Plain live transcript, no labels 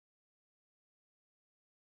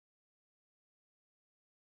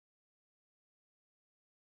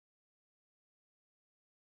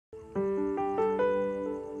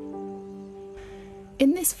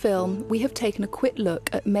In this film, we have taken a quick look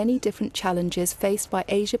at many different challenges faced by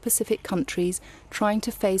Asia-Pacific countries trying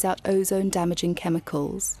to phase out ozone-damaging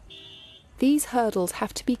chemicals. These hurdles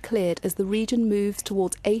have to be cleared as the region moves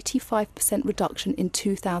towards 85% reduction in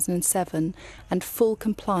 2007 and full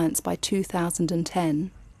compliance by 2010.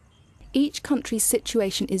 Each country's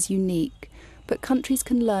situation is unique, but countries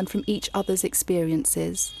can learn from each other's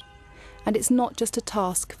experiences. And it's not just a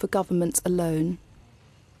task for governments alone.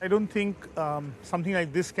 I don't think something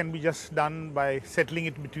like this can be just done by settling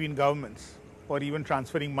it between governments or even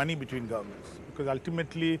transferring money between governments, because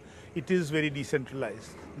ultimately it is very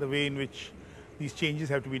decentralized, the way in which these changes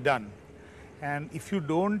have to be done. And if you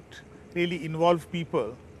don't really involve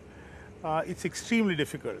people, it's extremely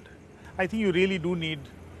difficult. I think you really do need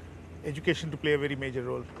education to play a very major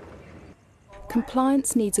role.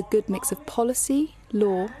 Compliance needs a good mix of policy,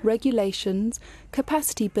 law, regulations,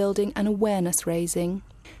 capacity building and awareness raising.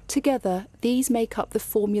 Together, these make up the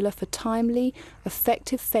formula for timely,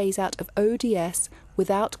 effective phase-out of ODS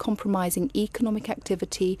without compromising economic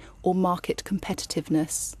activity or market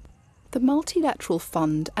competitiveness. The Multilateral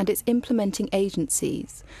Fund and its implementing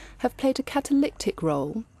agencies have played a catalytic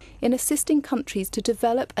role in assisting countries to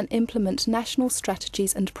develop and implement national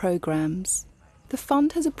strategies and programs. The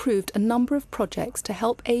Fund has approved a number of projects to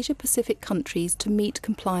help Asia-Pacific countries to meet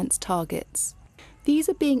compliance targets. These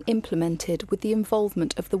are being implemented with the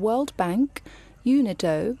involvement of the World Bank,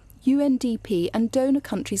 UNIDO, UNDP and donor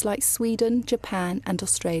countries like Sweden, Japan and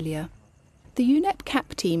Australia. The UNEP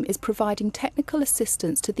CAP team is providing technical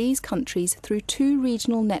assistance to these countries through 2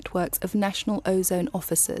 regional networks of national ozone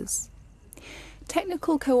officers.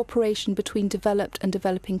 Technical cooperation between developed and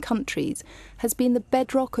developing countries has been the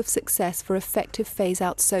bedrock of success for effective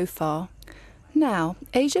phase-out so far. Now,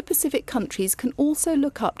 Asia-Pacific countries can also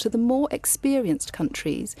look up to the more experienced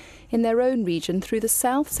countries in their own region through the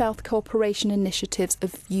South-South cooperation initiatives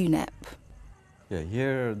of UNEP. Yeah,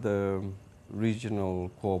 here the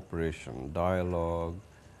regional cooperation, dialogue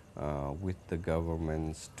with the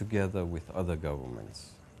governments, together with other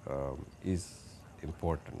governments, is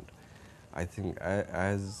important. I think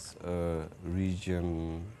as a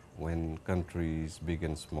region, when countries, big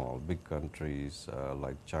and small, big countries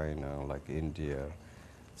like China, like India,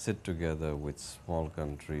 sit together with small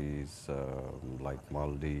countries like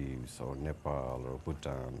Maldives or Nepal or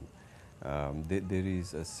Bhutan, there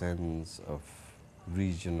is a sense of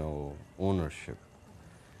regional ownership.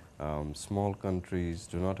 Small countries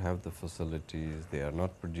do not have the facilities, they are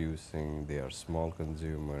not producing, they are small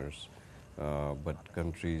consumers, but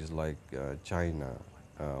countries like China,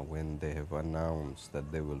 when they have announced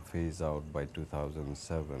that they will phase out by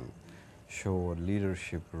 2007, show a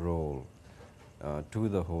leadership role to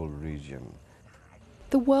the whole region.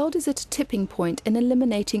 The world is at a tipping point in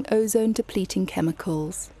eliminating ozone-depleting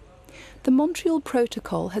chemicals. The Montreal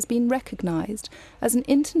Protocol has been recognised as an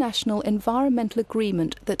international environmental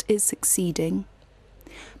agreement that is succeeding.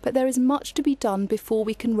 But there is much to be done before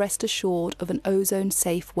we can rest assured of an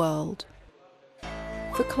ozone-safe world.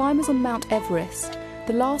 For climbers on Mount Everest,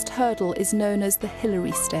 the last hurdle is known as the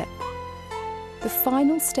Hillary step. The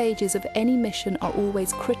final stages of any mission are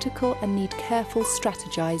always critical and need careful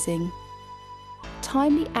strategizing.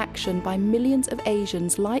 Timely action by millions of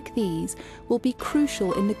Asians like these will be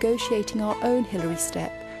crucial in negotiating our own Hillary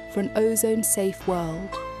step for an ozone-safe world.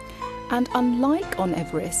 And unlike on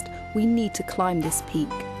Everest, we need to climb this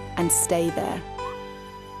peak and stay there.